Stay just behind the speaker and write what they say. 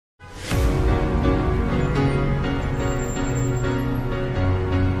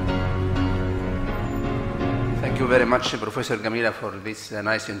very much, Professor Gamila, for this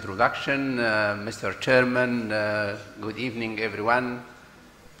nice introduction. Mr. Chairman, good evening, everyone.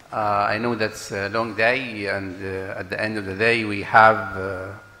 I know that's a long day, and at the end of the day, we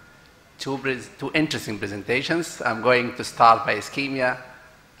have two interesting presentations. I'm going to start by ischemia,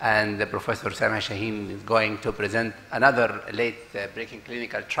 and Professor Sameh Shaheen is going to present another late-breaking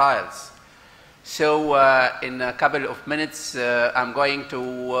clinical trials. So in a couple of minutes, I'm going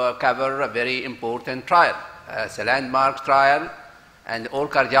to cover a very important trial. It's a landmark trial, and all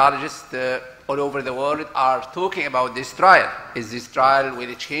cardiologists all over the world are talking about this trial. Is this trial, will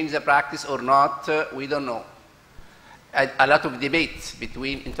it change the practice or not? We don't know. A lot of debates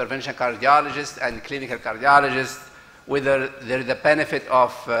between interventional cardiologists and clinical cardiologists whether there is a benefit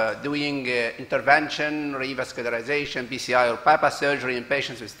of doing intervention, revascularization, PCI or bypass surgery in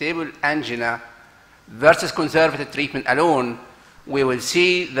patients with stable angina versus conservative treatment alone. We will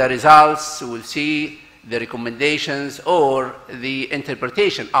see the results, we will see the recommendations or the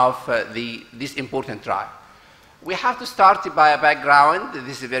interpretation of this important trial. We have to start by a background.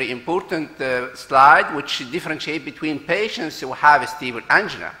 This is a very important slide which differentiates between patients who have a stable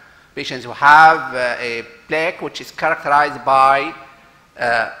angina, patients who have a plaque which is characterized by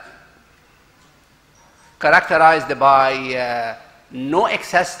no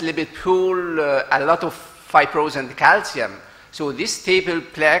excess lipid pool, a lot of fibrosis and calcium. So this stable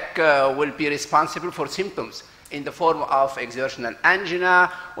plaque will be responsible for symptoms in the form of exertional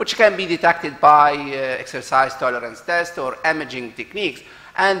angina, which can be detected by exercise tolerance test or imaging techniques.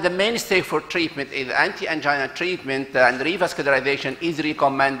 And the mainstay for treatment is anti-angina treatment, and revascularization is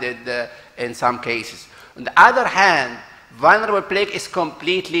recommended in some cases. On the other hand, vulnerable plaque is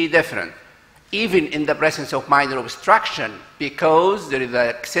completely different, even in the presence of minor obstruction, because there is an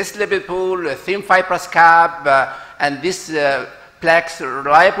excess lipid pool, a thin fibrous cap, and this plaques are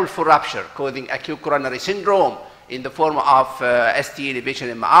liable for rupture, causing acute coronary syndrome in the form of ST elevation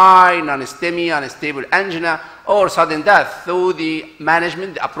MI, non-ischemia, unstable angina, or sudden death. So the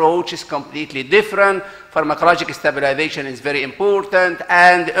management approach is completely different. Pharmacologic stabilization is very important,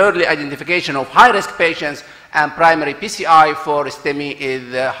 and early identification of high-risk patients and primary PCI for STEMI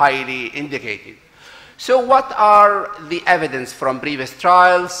is highly indicated. So what are the evidence from previous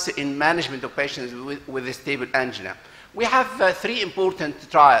trials in management of patients with stable angina? We have three important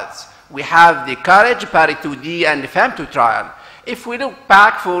trials. We have the COURAGE, PARI-2D, and the FAM2 trial. If we look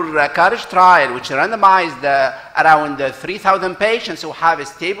back for COURAGE trial, which randomized around 3,000 patients who have a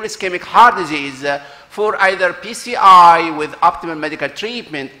stable ischemic heart disease for either PCI with optimal medical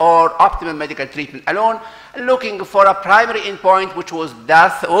treatment or optimal medical treatment alone, looking for a primary endpoint which was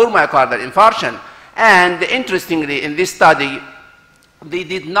death or myocardial infarction. And interestingly, in this study, they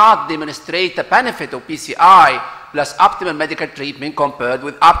did not demonstrate the benefit of PCI plus optimal medical treatment compared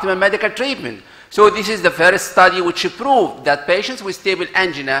with optimal medical treatment. So this is the first study which proved that patients with stable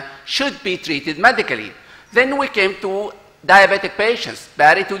angina should be treated medically. Then we came to diabetic patients,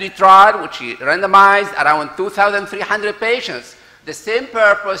 PARI-2D trial, which randomized around 2,300 patients. The same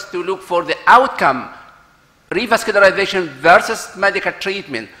purpose to look for the outcome, revascularization versus medical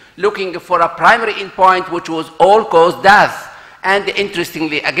treatment, looking for a primary endpoint which was all-cause death. And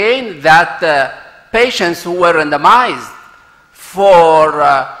interestingly, again, that patients who were randomized for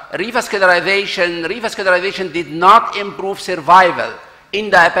revascularization did not improve survival in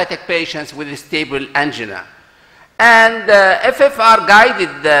diabetic patients with stable angina. And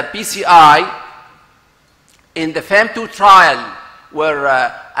FFR-guided PCI in the FAM2 trial were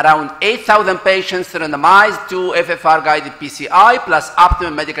around 8,000 patients randomized to FFR-guided PCI plus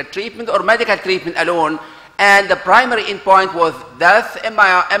optimal medical treatment or medical treatment alone. And the primary endpoint was death,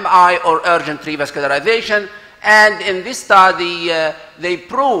 MI, or urgent revascularization. And in this study, they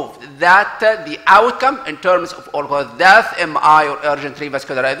proved that the outcome in terms of all-cause death, MI, or urgent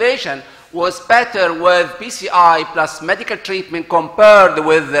revascularization was better with PCI plus medical treatment compared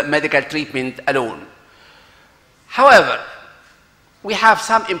with medical treatment alone. However, we have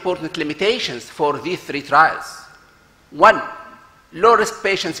some important limitations for these three trials. One, low-risk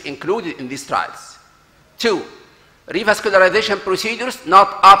patients included in these trials. Two, revascularization procedures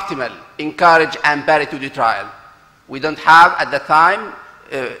not optimal in COURAGE and PARI-2D trial. We don't have, at the time,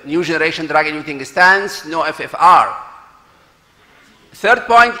 new generation drug-eluting stents, no FFR. Third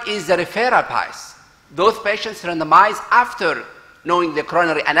point is the referral bias. Those patients randomized after knowing the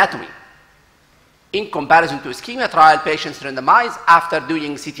coronary anatomy. In comparison to ischemia trial, patients randomized after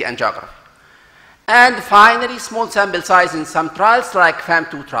doing CT angiography. And finally, small sample size in some trials like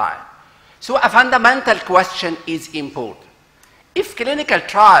FAM2 trial. So a fundamental question is important. If clinical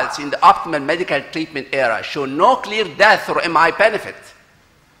trials in the optimal medical treatment era show no clear death or MI benefit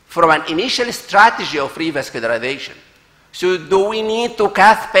from an initial strategy of revascularization. So do we need to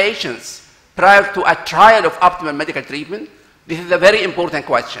cath patients prior to a trial of optimal medical treatment? This is a very important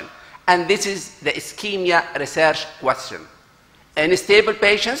question. And this is the ischemia research question. In stable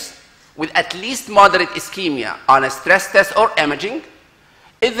patients with at least moderate ischemia on a stress test or imaging,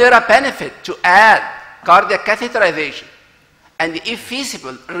 is there a benefit to add cardiac catheterization and, if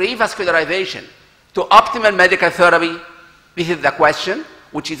feasible, revascularization to optimal medical therapy? This is the question,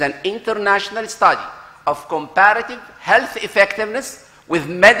 which is an international study of comparative health effectiveness with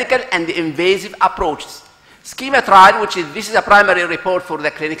medical and invasive approaches. ISCHEMIA Trial, this is a primary report for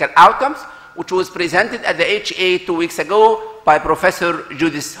the clinical outcomes, which was presented at the HA 2 weeks ago by Professor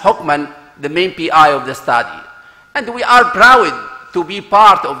Judith Hochman, the main PI of the study. And we are proud to be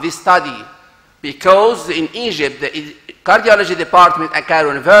part of this study because in Egypt, the cardiology department at Cairo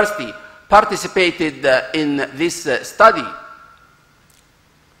University participated in this study.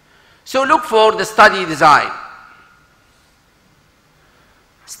 So look for the study design.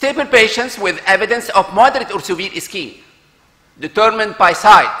 Stable patients with evidence of moderate or severe ischemia, determined by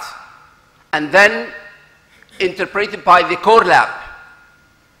site, and then interpreted by the core lab.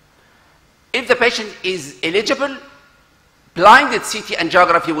 If the patient is eligible, blinded CT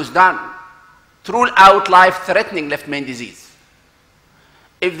angiography was done to rule out life-threatening left main disease.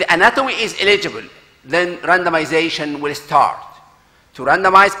 If the anatomy is eligible, then randomization will start to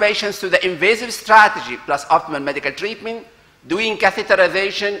randomize patients to the invasive strategy plus optimal medical treatment, doing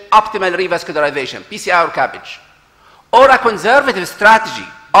catheterization, optimal revascularization, PCI or CABG, or a conservative strategy,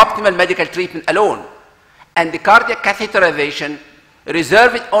 optimal medical treatment alone, and the cardiac catheterization,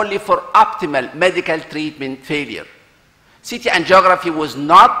 reserve it only for optimal medical treatment failure. CT angiography was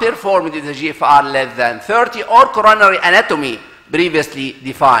not performed with a GFR less than 30 or coronary anatomy previously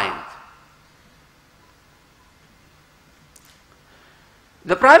defined.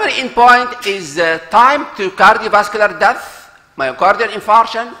 The primary endpoint is time to cardiovascular death, myocardial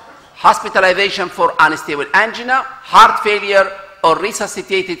infarction, hospitalization for unstable angina, heart failure, or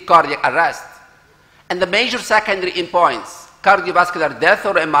resuscitated cardiac arrest. And the major secondary endpoints, cardiovascular death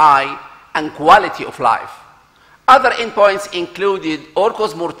or MI, and quality of life. Other endpoints included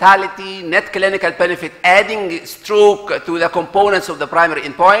all-cause mortality, net clinical benefit, adding stroke to the components of the primary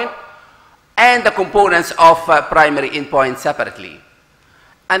endpoint, and the components of primary endpoint separately.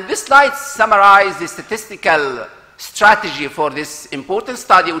 And this slide summarizes the statistical strategy for this important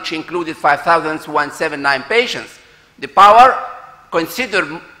study, which included 5,179 patients. The power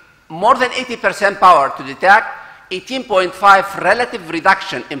considered more than 80% power to detect 18.5 relative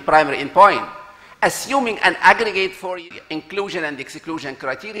reduction in primary endpoint, assuming an aggregate for inclusion and exclusion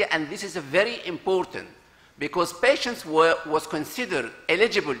criteria. And this is very important because patients was considered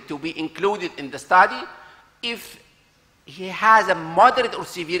eligible to be included in the study if he has a moderate or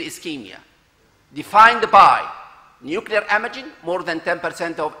severe ischemia, defined by nuclear imaging, more than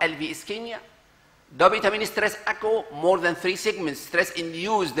 10% of LV ischemia, dobutamine stress echo, more than 3 segments,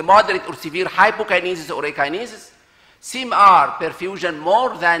 stress-induced moderate or severe hypokinesis or akinesis, CMR perfusion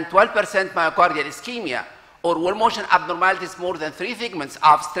more than 12% myocardial ischemia, or wall motion abnormalities more than 3 segments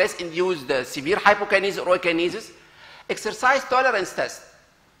of stress-induced severe hypokinesis or akinesis, exercise tolerance test.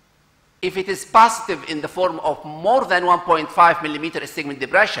 If it is positive in the form of more than 1.5 millimeter segment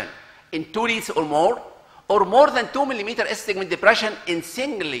depression in 2 leads or more than 2 millimeter segment depression in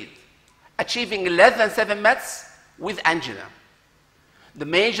single lead, achieving less than 7 METs with angina. The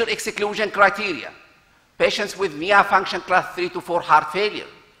major exclusion criteria: patients with MIA function class 3 to 4 heart failure,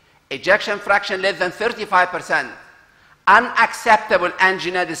 ejection fraction less than 35%, unacceptable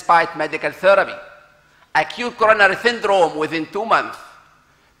angina despite medical therapy, acute coronary syndrome within 2 months,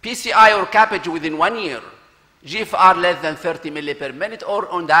 PCI or CABG within 1 year, GFR less than 30 milli per minute, or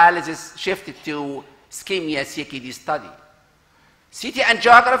on dialysis shifted to ischemia CKD study. CT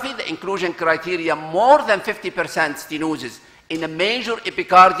angiography, the inclusion criteria, more than 50% stenosis in a major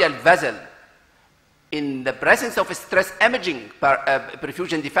epicardial vessel in the presence of stress imaging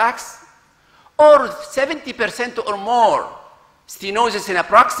perfusion defects, or 70% or more stenosis in a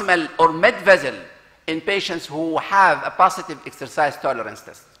proximal or mid vessel in patients who have a positive exercise tolerance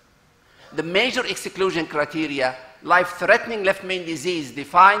test. The major exclusion criteria: life-threatening left main disease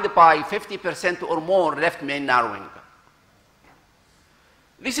defined by 50% or more left main narrowing.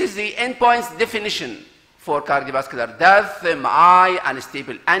 This is the endpoints definition for cardiovascular death, MI,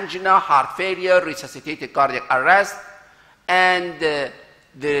 unstable angina, heart failure, resuscitated cardiac arrest, and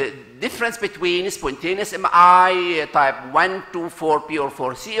the difference between spontaneous MI type 1, 2, 4P or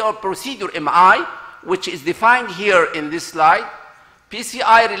 4C, or procedure MI, which is defined here in this slide.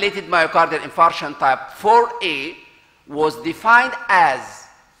 PCI-related myocardial infarction type 4A was defined as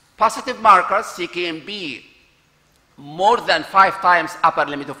positive markers, CKMB more than 5 times upper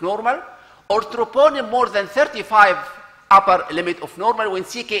limit of normal, or troponin more than 35 upper limit of normal when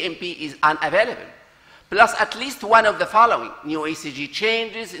CKMB is unavailable, plus at least one of the following: new ECG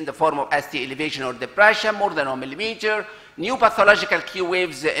changes in the form of ST elevation or depression more than 1 millimeter, new pathological Q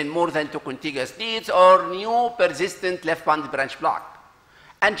waves in more than 2 contiguous leads, or new persistent left bundle branch block.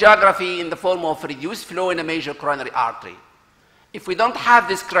 Angiography in the form of reduced flow in a major coronary artery. If we don't have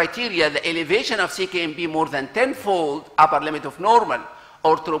this criteria, the elevation of CKMB more than 10-fold upper limit of normal,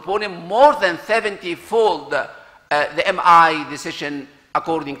 or troponin more than 70-fold, the MI decision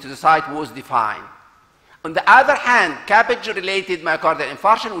according to the site was defined. On the other hand, CABG-related myocardial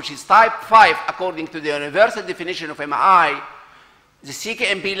infarction, which is type 5 according to the universal definition of MI, the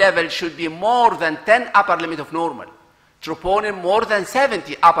CKMB level should be more than 10 upper limit of normal, troponin more than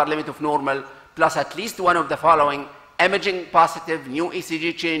 70 upper limit of normal, plus at least one of the following: imaging positive, new ECG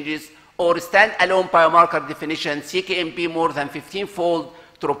changes, or stand-alone biomarker definition, CKMB more than 15-fold,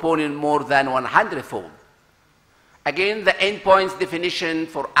 troponin more than 100-fold. Again, the endpoints definition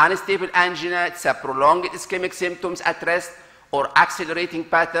for unstable angina, it's a prolonged ischemic symptoms at rest or accelerating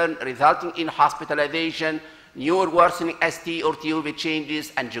pattern resulting in hospitalization, new or worsening ST or TUV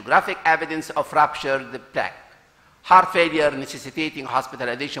changes, and geographic evidence of ruptured plaque. Heart failure necessitating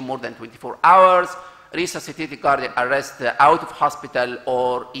hospitalization more than 24 hours, resuscitated cardiac arrest out of hospital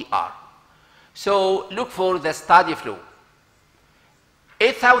or ER. So look for the study flow.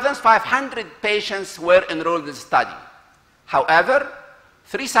 8,500 patients were enrolled in the study. However,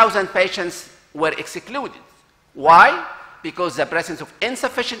 3,000 patients were excluded. Why? Because the presence of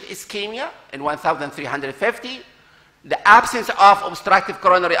insufficient ischemia in 1,350, the absence of obstructive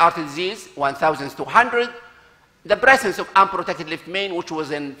coronary artery disease, 1,200, the presence of unprotected left main, which was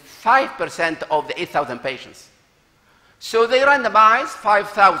in 5% of the 8,000 patients. So they randomized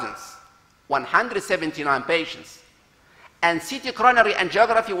 5,179 patients. And CT coronary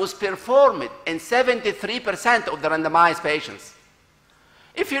angiography was performed in 73% of the randomized patients.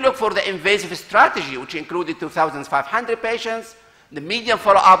 If you look for the invasive strategy, which included 2,500 patients, the median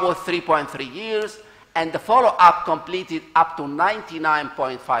follow-up was 3.3 years, and the follow-up completed up to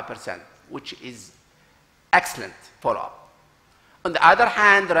 99.5%, which is excellent follow-up. On the other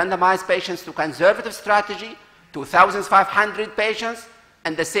hand, the randomized patients to conservative strategy, 2,500 patients,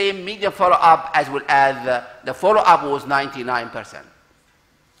 and the same median follow-up as well as the follow-up was 99%.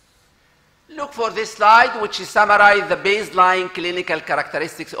 Look for this slide, which summarizes the baseline clinical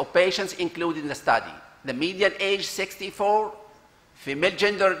characteristics of patients included in the study. The median age 64, female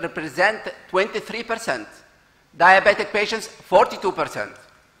gender represent 23%, diabetic patients 42%.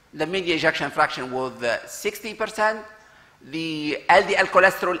 The median ejection fraction was 60%. The LDL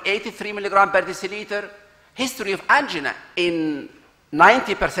cholesterol 83 milligram per deciliter. History of angina in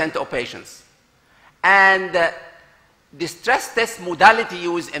 90% of patients. And the stress test modality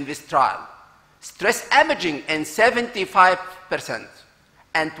used in this trial. Stress imaging in 75%,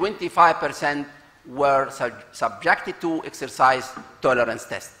 and 25% were subjected to exercise tolerance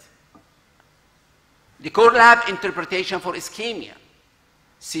test. The core lab interpretation for ischemia.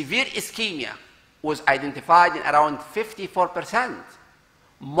 Severe ischemia was identified in around 54%,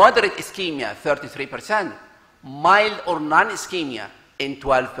 moderate ischemia 33%, mild or non-ischemia in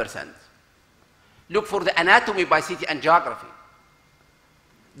 12%. Look for the anatomy by CT angiography.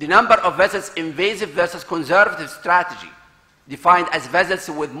 The number of vessels invasive versus conservative strategy, defined as vessels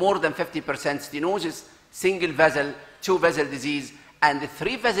with more than 50% stenosis, single vessel, two vessel disease, and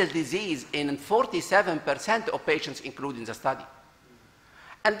three vessel disease in 47% of patients included in the study.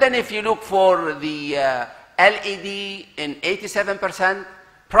 And then if you look for the LAD in 87%,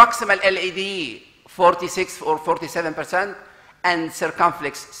 proximal LAD 46 or 47%, and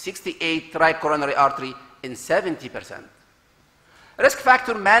circumflex 68, right coronary artery in 70%. Risk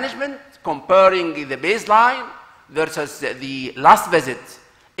factor management, comparing the baseline versus the last visit.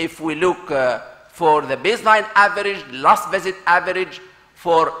 If we look for the baseline average, last visit average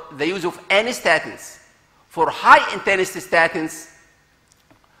for the use of any statins, for high intensity statins,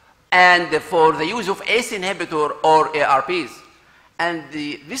 and for the use of ACE inhibitor or ARPs. And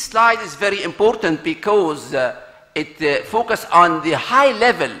this slide is very important because it focuses on the high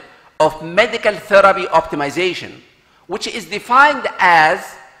level of medical therapy optimization, which is defined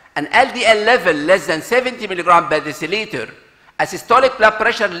as an LDL level less than 70 milligram per deciliter, a systolic blood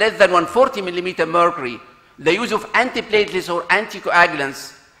pressure less than 140 millimeter mercury, the use of antiplatelets or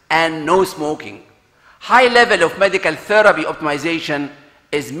anticoagulants, and no smoking. High level of medical therapy optimization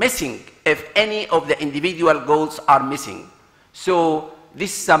is missing if any of the individual goals are missing. So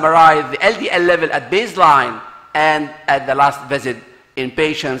this summarizes the LDL level at baseline and at the last visit in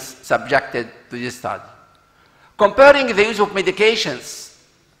patients subjected to this study. Comparing the use of medications,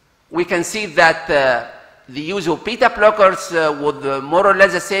 we can see that the use of beta blockers was more or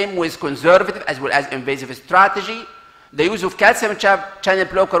less the same with conservative as well as invasive strategy. The use of calcium channel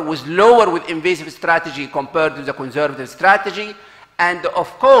blocker was lower with invasive strategy compared to the conservative strategy. And of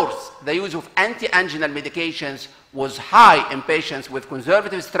course, the use of anti-anginal medications was high in patients with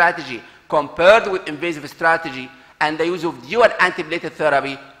conservative strategy compared with invasive strategy. And the use of dual antiplatelet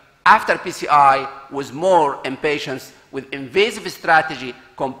therapy after PCI was more in patients with invasive strategy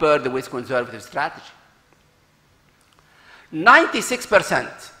compared with conservative strategy.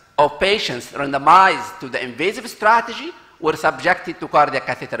 96% of patients randomized to the invasive strategy were subjected to cardiac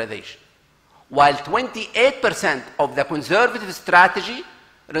catheterization, while 28% of the conservative strategy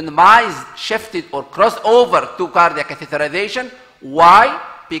randomized, shifted, or crossed over to cardiac catheterization. Why?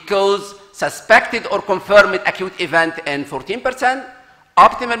 Because suspected or confirmed acute event in 14%,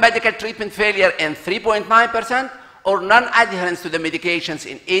 optimal medical treatment failure in 3.9%, or non-adherence to the medications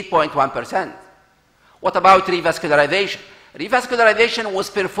in 8.1%. What about revascularization? Revascularization was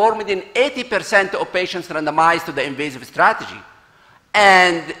performed in 80% of patients randomized to the invasive strategy,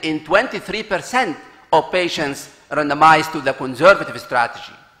 and in 23% of patients randomized to the conservative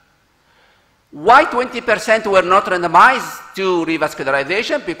strategy. Why 20% were not randomized to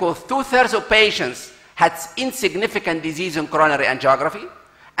revascularization? Because 2/3 of patients had insignificant disease in coronary angiography,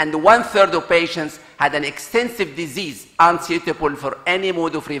 and 1/3 of patients had an extensive disease unsuitable for any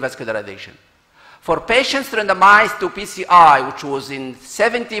mode of revascularization. For patients randomized to PCI, which was in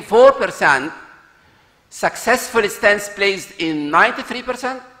 74%, successful stents placed in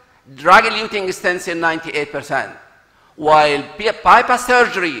 93%, drug-eluting stents in 98%, while bypass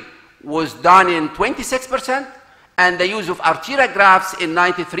surgery was done in 26%, and the use of arterial grafts in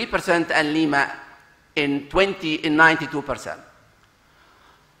 93%, and Lima in 92%.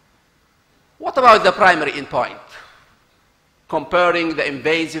 What about the primary endpoint? Comparing the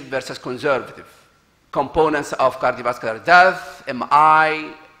invasive versus conservative components of cardiovascular death,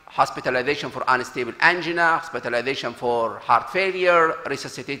 MI, hospitalization for unstable angina, hospitalization for heart failure,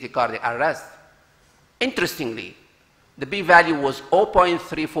 resuscitated cardiac arrest. Interestingly, the p-value was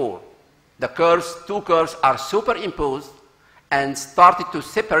 0.34. The curves, two curves are superimposed and started to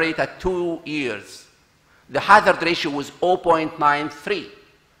separate at 2 years. The hazard ratio was 0.93.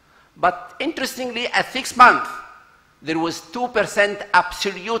 But interestingly, at 6 months, there was 2%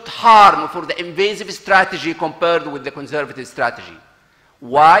 absolute harm for the invasive strategy compared with the conservative strategy.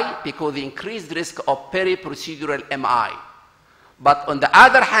 Why? Because the increased risk of peri-procedural MI. But on the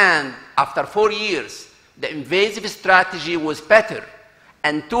other hand, after 4 years, the invasive strategy was better,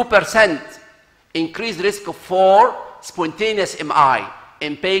 and 2% increased risk for spontaneous MI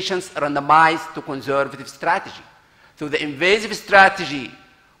in patients randomized to conservative strategy. So the invasive strategy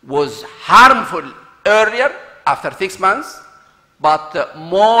was harmful earlier, after 6 months, but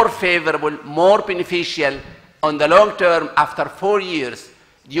more favorable, more beneficial on the long term after 4 years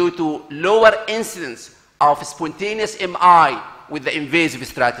due to lower incidence of spontaneous MI with the invasive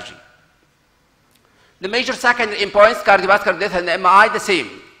strategy. The major secondary endpoints, cardiovascular death and MI, the same.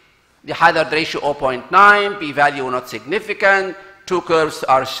 The hazard ratio 0.9, p-value not significant, two curves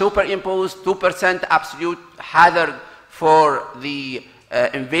are superimposed, 2% absolute hazard for the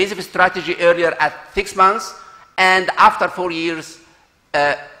invasive strategy earlier at 6 months, and after 4 years,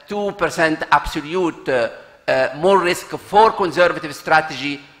 2% absolute more risk for conservative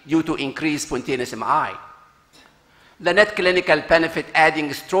strategy due to increased spontaneous MI. The net clinical benefit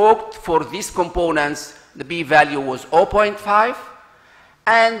adding stroke for these components, the p-value was 0.5.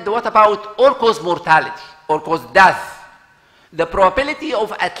 And what about all-cause mortality, all-cause death? The probability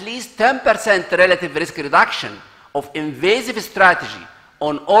of at least 10% relative risk reduction of invasive strategy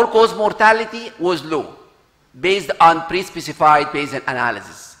on all-cause mortality was low, based on pre-specified Bayesian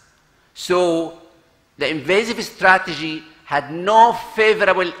analysis. So the invasive strategy had no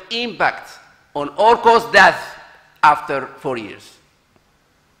favorable impact on all-cause death after 4 years.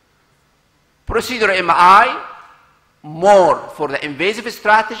 Procedural MI, more for the invasive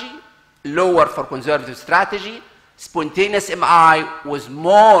strategy, lower for conservative strategy. Spontaneous MI was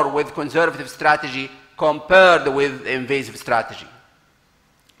more with conservative strategy compared with invasive strategy.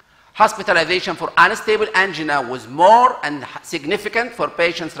 Hospitalization for unstable angina was more and significant for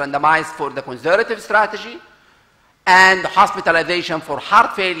patients randomized for the conservative strategy, and hospitalization for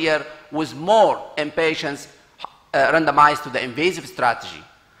heart failure was more in patients randomized to the invasive strategy.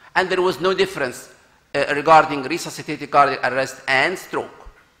 And there was no difference regarding resuscitated cardiac arrest and stroke.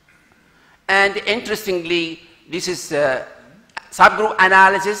 And interestingly, this is subgroup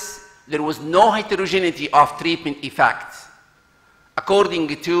analysis. There was no heterogeneity of treatment effects. according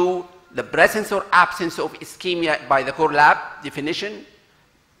to the presence or absence of ischemia by the core lab definition,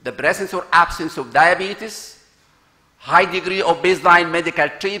 the presence or absence of diabetes, high degree of baseline medical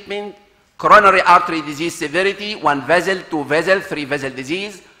treatment, coronary artery disease severity, 1 vessel, 2 vessel, 3 vessel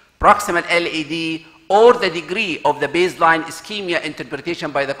disease, proximal LAD, or the degree of the baseline ischemia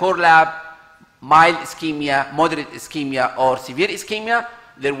interpretation by the core lab, mild ischemia, moderate ischemia, or severe ischemia.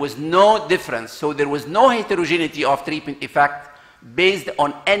 There was no difference. So there was no heterogeneity of treatment effect based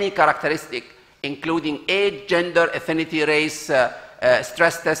on any characteristic, including age, gender, ethnicity, race,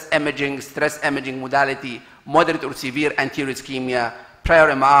 stress test imaging, stress imaging modality, moderate or severe anterior ischemia,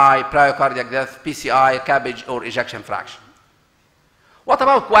 prior MI, prior cardiac death, PCI, cabbage, or ejection fraction. What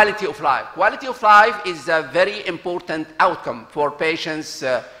about quality of life? Quality of life is a very important outcome for patients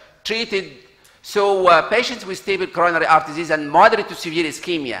treated. So patients with stable coronary artery disease and moderate to severe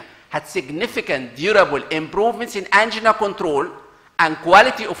ischemia had significant durable improvements in angina control and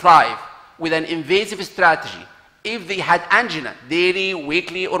quality of life with an invasive strategy if they had angina daily,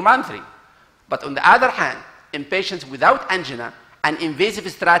 weekly, or monthly. But on the other hand, in patients without angina, an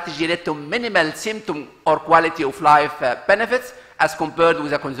invasive strategy led to minimal symptom or quality of life benefits as compared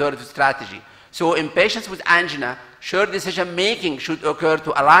with a conservative strategy. So in patients with angina, shared decision making should occur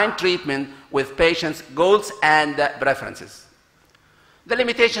to align treatment with patients' goals and preferences. The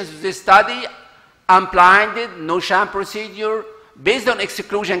limitations of this study: unblinded, no sham procedure. Based on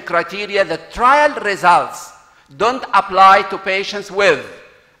exclusion criteria, the trial results don't apply to patients with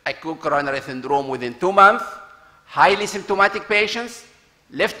acute coronary syndrome within 2 months, highly symptomatic patients,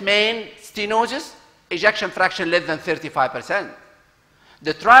 left main stenosis, ejection fraction less than 35%.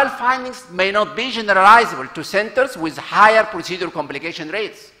 The trial findings may not be generalizable to centers with higher procedural complication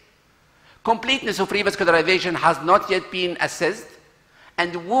rates. Completeness of revascularization has not yet been assessed,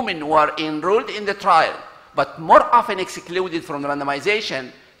 and women who are enrolled in the trial but more often excluded from randomization,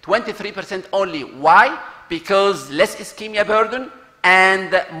 23% only. Why? Because less ischemia burden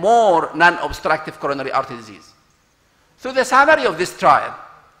and more non-obstructive coronary artery disease. So the summary of this trial: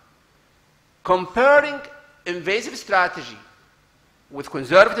 comparing invasive strategy with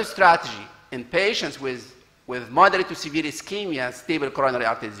conservative strategy in patients with moderate to severe ischemia, stable coronary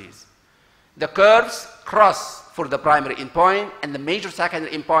artery disease. The curves cross for the primary endpoint and the major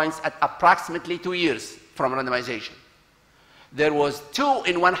secondary endpoints at approximately 2 years from randomization. There was 2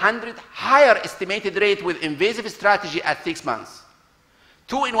 in 100 higher estimated rate with invasive strategy at 6 months.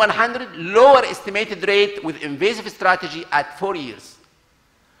 2 in 100 lower estimated rate with invasive strategy at 4 years.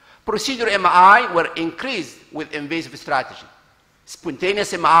 Procedure MI were increased with invasive strategy.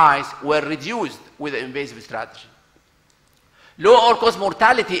 Spontaneous MIs were reduced with the invasive strategy. Low all-cause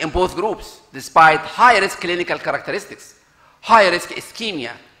mortality in both groups, despite high-risk clinical characteristics, high-risk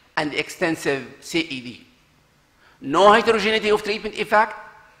ischemia, and extensive CED. No heterogeneity of treatment effect,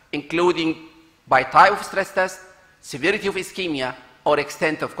 including by type of stress test, severity of ischemia, or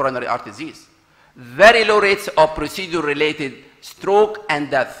extent of coronary artery disease. Very low rates of procedure-related stroke and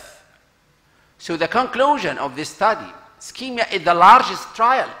death. So the conclusion of this study: ischemia is the largest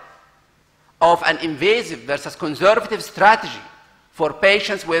trial of an invasive versus conservative strategy for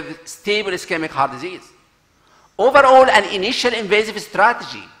patients with stable ischemic heart disease. Overall, an initial invasive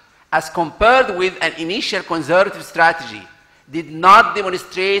strategy as compared with an initial conservative strategy did not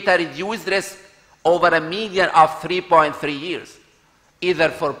demonstrate a reduced risk over a median of 3.3 years, either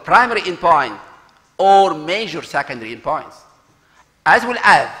for primary endpoint or major secondary endpoints. As we'll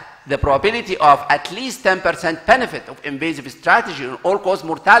add, the probability of at least 10% benefit of invasive strategy on all-cause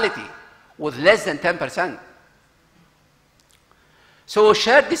mortality was less than 10%. So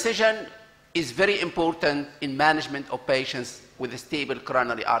shared decision is very important in management of patients with a stable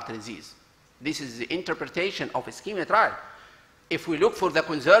coronary artery disease. This is the interpretation of ISCHEMIA trial. If we look for the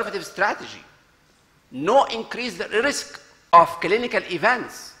conservative strategy, no increased risk of clinical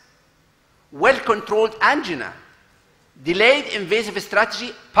events, well-controlled angina, delayed invasive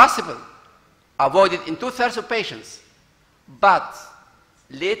strategy possible, avoided in 2/3 of patients, but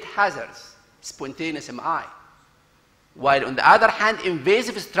late hazards, spontaneous MI. While on the other hand,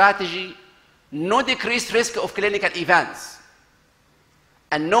 invasive strategy, no decreased risk of clinical events,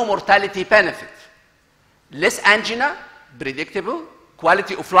 and no mortality benefit. Less angina, predictable,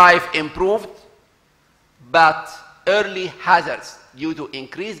 quality of life improved, but early hazards due to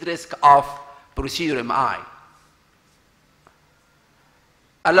increased risk of procedure MI.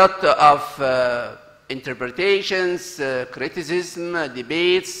 A lot of interpretations, criticism,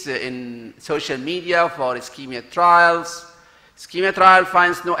 debates in social media for ischemia trials. Ischemia trial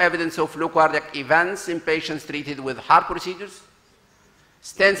finds no evidence of low cardiac events in patients treated with heart procedures.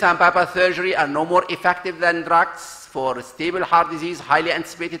 Stents and bypass surgery are no more effective than drugs for stable heart disease, highly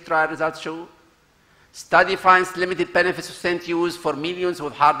anticipated trial results show. Study finds limited benefits of stent use for millions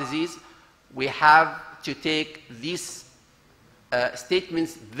with heart disease. We have to take these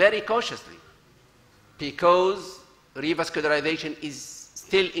statements very cautiously because revascularization is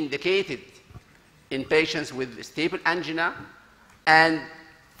still indicated in patients with stable angina and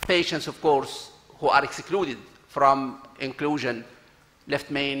patients, of course, who are excluded from inclusion, left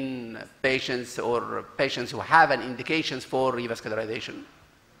main patients or patients who have an indications for revascularization.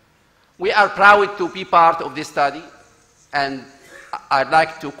 We are proud to be part of this study, and I'd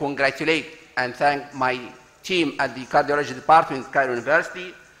like to congratulate and thank my team at the cardiology department at Cairo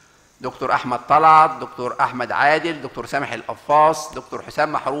University, Dr. Ahmed Talat, Dr. Ahmed Adil, Dr. Samih Al-Affas, Dr.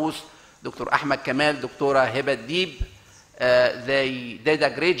 Hussam Mahrous, Dr. Ahmed Kamal, Dr. Hiba Deeb. They did a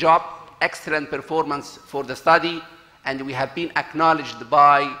great job, excellent performance for the study, and we have been acknowledged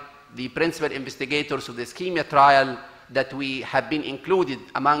by the principal investigators of the ISCHEMIA trial that we have been included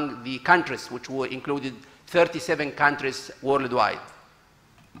among the countries, which were included 37 countries worldwide.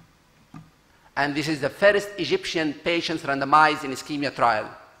 And this is the first Egyptian patients randomized in ISCHEMIA trial.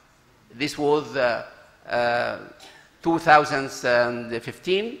 This was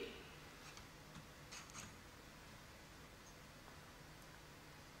 2015.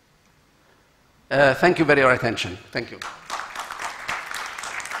 Thank you for your attention. Thank you.